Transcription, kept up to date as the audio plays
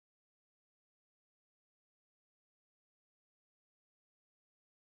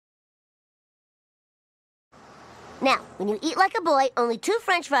Now, when you eat like a boy, only 2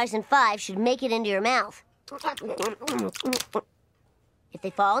 French fries and 5 should make it into your mouth. If they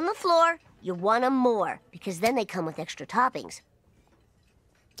fall on the floor, you want them more, because then they come with extra toppings.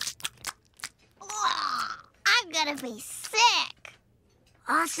 I'm gonna be sick.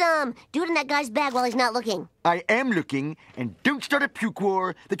 Awesome! Do it in that guy's bag while he's not looking. I am looking, and don't start a puke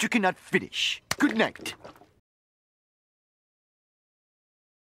war that you cannot finish. Good night.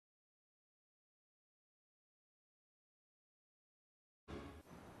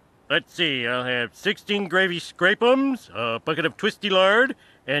 Let's see, I'll have 16 gravy scrape'ems, a bucket of twisty lard,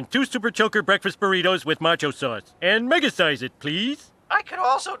 and 2 Super Choker breakfast burritos with macho sauce. And mega-size it, please. I could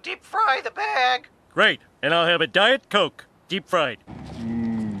also deep fry the bag. Great, and I'll have a Diet Coke, deep fried.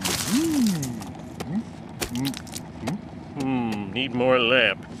 Need more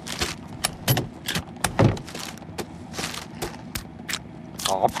lamp.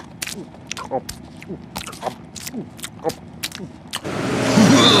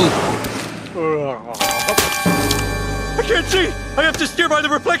 I can't see! I have to steer by the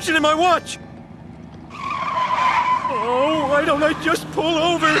reflection in my watch! Oh, why don't I just pull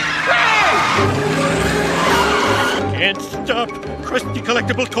over? Can't stop! Krusty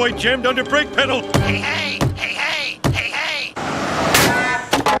collectible toy jammed under brake pedal! Hey, hey! Hey, hey! Hey, hey!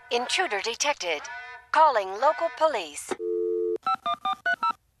 Intruder detected. Calling local police.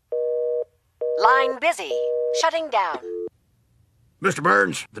 Line busy. Shutting down. Mr.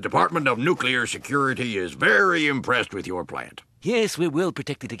 Burns, the Department of Nuclear Security is very impressed with your plant. Yes, we're well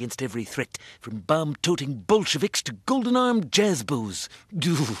protected against every threat, from bomb-toting Bolsheviks to golden-armed jazzboos.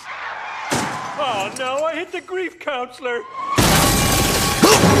 Oh no, I hit the grief counselor!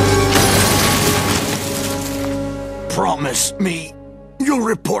 Promise me you'll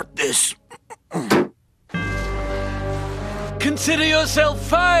report this. Consider yourself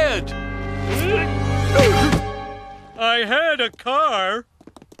fired! I had a car.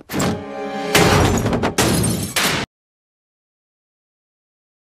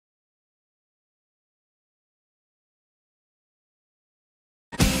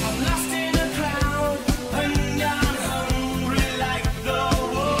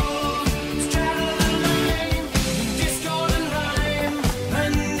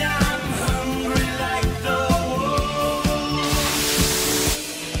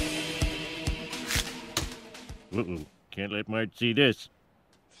 Can't let Marge see this.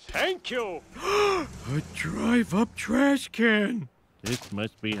 Thank you! A drive-up trash can! This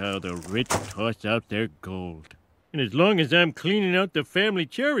must be how the rich toss out their gold. And as long as I'm cleaning out the family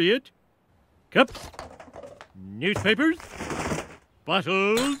chariot... Cups, newspapers,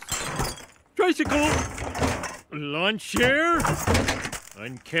 bottles, tricycle, lawn chair,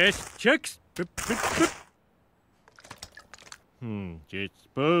 uncashed checks...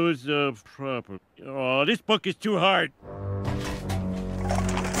 dispose of property. Oh, this book is too hard.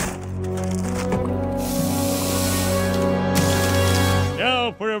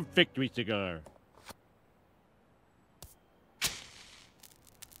 Now for a victory cigar.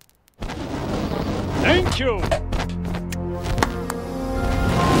 Thank you!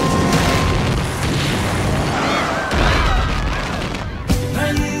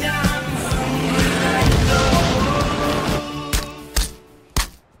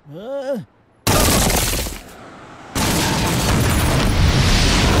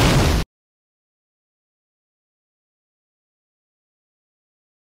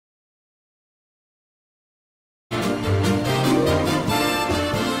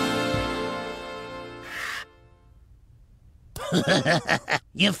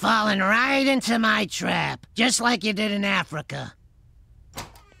 You've fallen right into my trap, just like you did in Africa.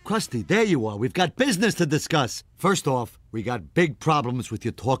 Krusty, there you are. We've got business to discuss. First off, we got big problems with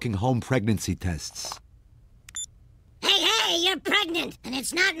your talking home pregnancy tests. Hey, you're pregnant, and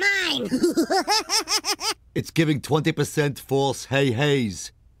it's not mine. It's giving 20% false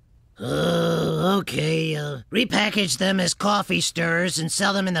hey-heys. Okay, repackage them as coffee stirrers and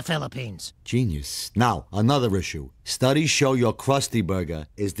sell them in the Philippines. Genius. Now, another issue. Studies show your Krusty Burger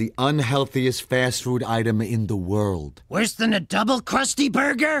is the unhealthiest fast food item in the world. Worse than a double Krusty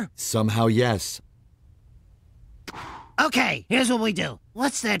Burger? Somehow, yes. Okay, here's what we do.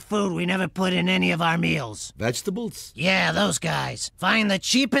 What's that food we never put in any of our meals? Vegetables? Yeah, those guys. Find the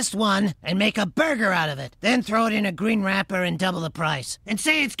cheapest one and make a burger out of it. Then throw it in a green wrapper and double the price. And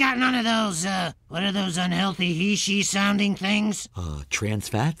say it's got none of those, what are those unhealthy he-she sounding things? Trans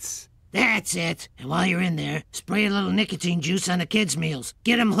fats? That's it. And while you're in there, spray a little nicotine juice on the kids' meals.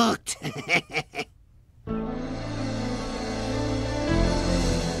 Get them hooked.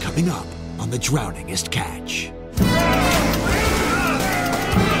 Coming up on The Drowningest Catch.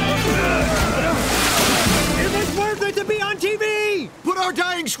 It was working! more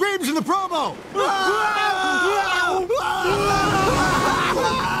dying screams in the promo!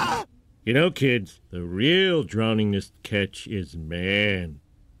 You know, kids, the real drowningest catch is man.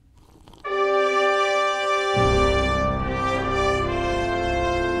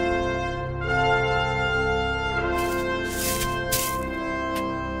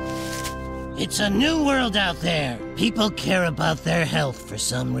 It's a new world out there. People care about their health for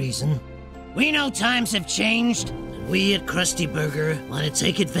some reason. We know times have changed, and we at Krusty Burger want to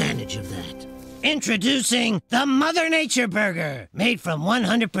take advantage of that. Introducing the Mother Nature Burger, made from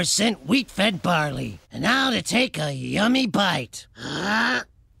 100% wheat-fed barley. And now to take a yummy bite.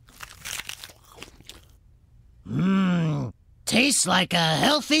 Tastes like a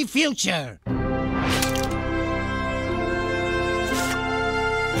healthy future.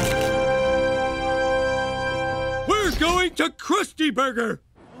 We're going to Krusty Burger!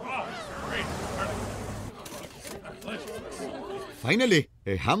 Finally,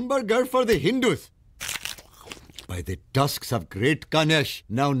 a hamburger for the Hindus. By the tusks of great Ganesh,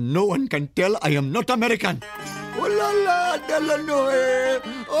 now no one can tell I am not American. Oh la la, Delanoy,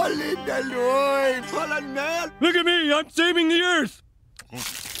 Oli Deloy, Polanel. Look at me, I'm saving the Earth!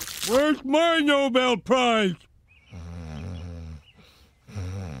 Where's my Nobel Prize?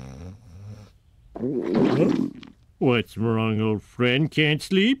 Huh? What's wrong, old friend? Can't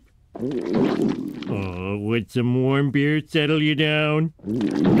sleep? Oh, would some warm beer settle you down?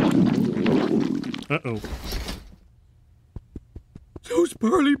 Uh-oh. Those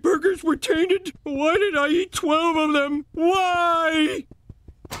barley burgers were tainted. Why did I eat 12 of them? Why?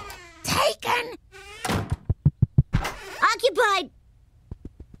 Taken! Occupied!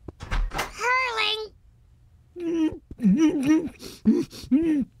 Hurling!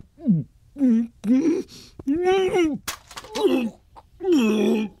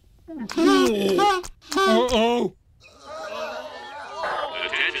 Uh-oh.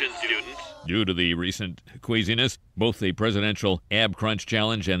 Attention, students. Due to the recent queasiness, both the presidential ab crunch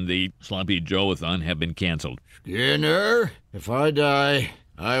challenge and the sloppy joe-a-thon have been canceled. Skinner, if I die,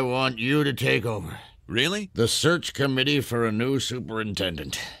 I want you to take over. Really? The search committee for a new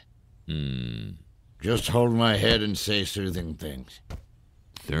superintendent. Just hold my head and say soothing things.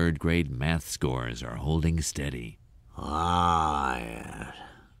 Third grade math scores are holding steady. Ah, yes.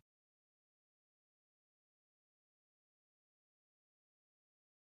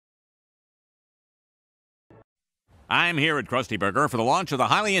 I'm here at Krusty Burger for the launch of the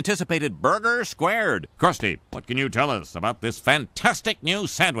highly anticipated Burger Squared. Krusty, what can you tell us about this fantastic new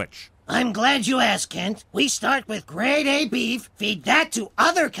sandwich? I'm glad you asked, Kent. We start with grade A beef, feed that to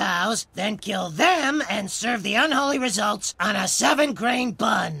other cows, then kill them and serve the unholy results on a 7-grain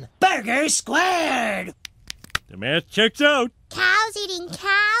bun. Burger Squared! The math checks out. Cows eating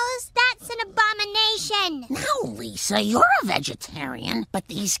cows? That's an abomination. No, Lisa, you're a vegetarian, but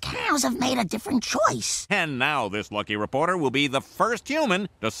these cows have made a different choice. And now this lucky reporter will be the first human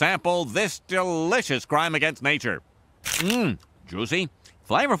to sample this delicious crime against nature. Juicy,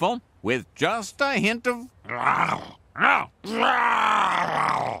 flavorful, with just a hint of...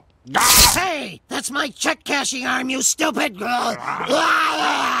 Hey, that's my check-cashing arm, you stupid girl!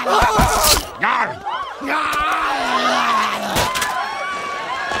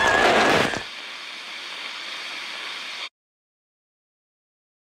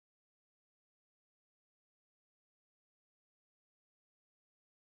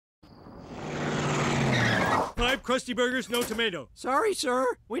 Five Krusty Burgers, no tomato. Sorry, sir.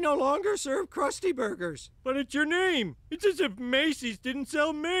 We no longer serve Krusty Burgers. But it's your name. It's as if Macy's didn't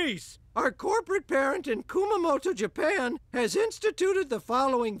sell mace. Our corporate parent in Kumamoto, Japan, has instituted the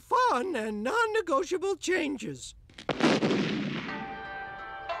following fun and non-negotiable changes.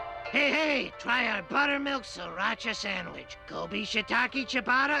 Hey, try our buttermilk sriracha sandwich, Kobe shiitake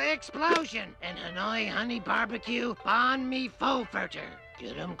ciabatta explosion, and Hanoi honey barbecue banh mi pho ferter.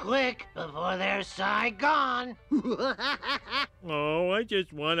 Get 'em quick before they're gone. Oh, I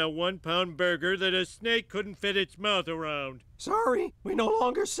just want a 1-pound burger that a snake couldn't fit its mouth around. Sorry, we no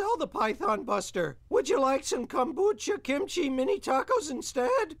longer sell the Python Buster. Would you like some kombucha kimchi mini tacos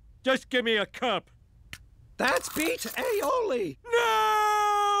instead? Just give me a cup. That's beet aioli.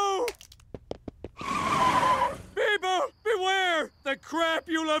 No! People, beware! The crap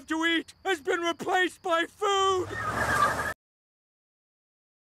you love to eat has been replaced by food!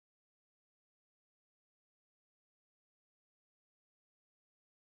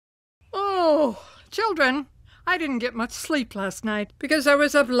 Oh, children, I didn't get much sleep last night because I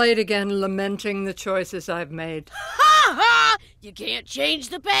was up late again lamenting the choices I've made. Ha ha! You can't change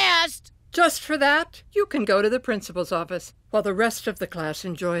the past! Just for that, you can go to the principal's office while the rest of the class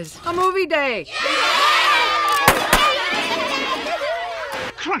enjoys a movie day.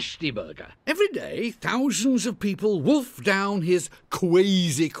 Krusty Burger. Every day, thousands of people wolf down his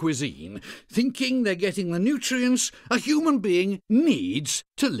quasi cuisine, thinking they're getting the nutrients a human being needs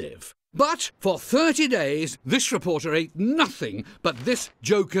to live. But for 30 days, this reporter ate nothing but this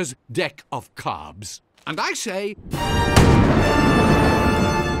joker's deck of carbs. And I say,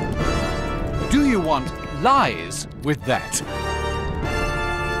 do you want lies with that?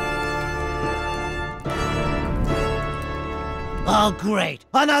 Oh, great.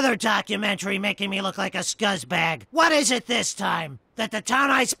 Another documentary making me look like a scuzzbag. What is it this time? That the town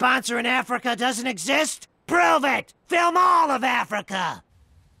I sponsor in Africa doesn't exist? Prove it! Film all of Africa!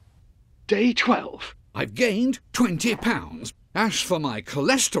 Day 12. I've gained 20 pounds. As for my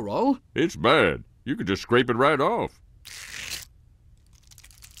cholesterol... It's bad. You could just scrape it right off.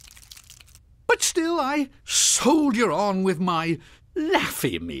 But still, I soldier on with my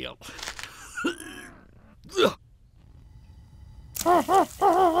Laffy meal.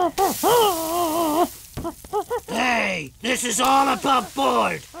 Hey, this is all above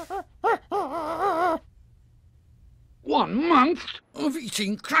board. 1 month of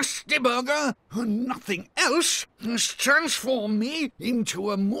eating Krusty Burger and nothing else has transformed me into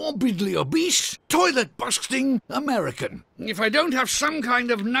a morbidly obese, toilet-busting American. If I don't have some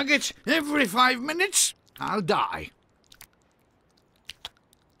kind of nugget every 5 minutes, I'll die.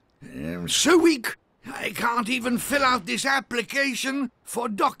 I'm so weak, I can't even fill out this application for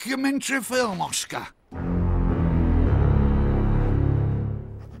documentary film Oscar.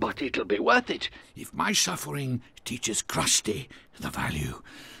 But it'll be worth it if my suffering teaches Krusty the value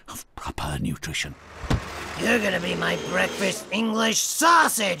of proper nutrition. You're gonna be my breakfast English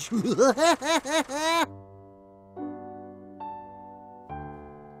sausage!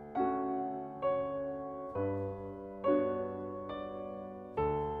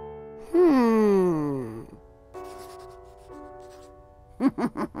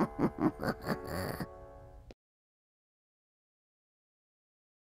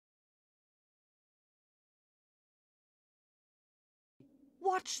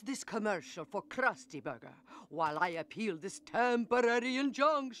 Watch this commercial for Krusty Burger while I appeal this temporary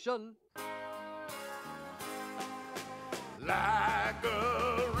injunction. Like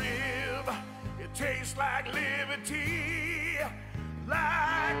a rib, it tastes like liberty.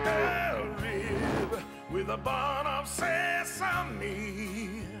 Like a rib with a bun of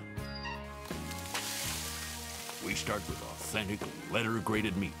sesame. We start with authentic,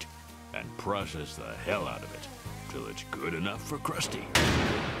 letter-graded meat and process the hell out of it till it's good enough for Krusty.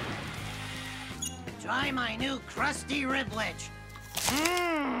 Try my new Krusty Ribwich.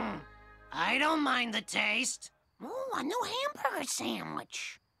 I don't mind the taste. Ooh, a new hamburger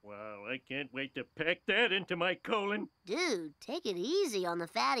sandwich. Wow, I can't wait to pack that into my colon. Dude, take it easy on the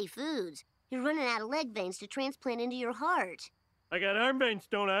fatty foods. You're running out of leg veins to transplant into your heart. I got arm veins,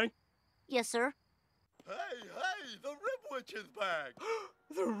 don't I? Yes, sir. Hey, the Ribwitch is back.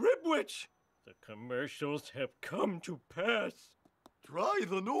 The Ribwitch! The commercials have come to pass. Try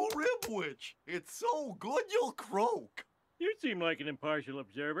the new Ribwitch. It's so good you'll croak. You seem like an impartial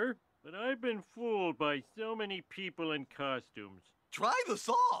observer, but I've been fooled by so many people in costumes. Try the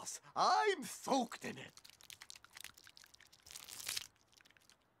sauce. I'm soaked in it.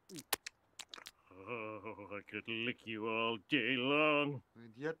 Oh, I could lick you all day long.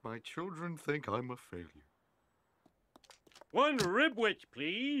 And yet my children think I'm a failure. 1 Ribwitch,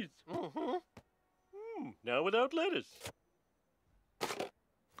 please. Now without lettuce.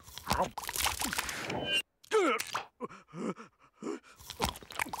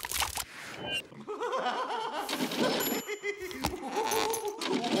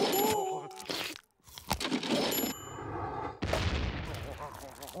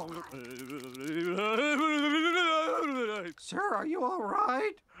 Sir, are you all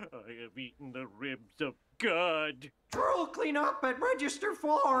right? I have eaten the ribs of God. Drool clean up at register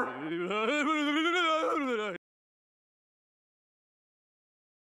 4.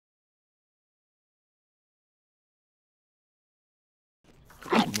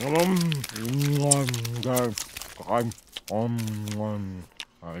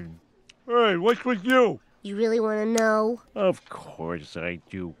 Hey, what's with you? You really want to know? Of course I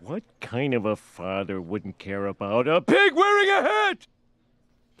do. What kind of a father wouldn't care about a pig wearing a hat?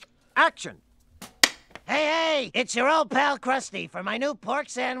 Action! Hey, it's your old pal Krusty for my new pork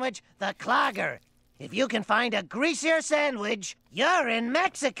sandwich, the Clogger. If you can find a greasier sandwich, you're in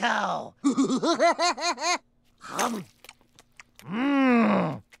Mexico.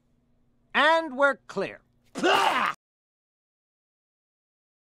 And we're clear. Bah!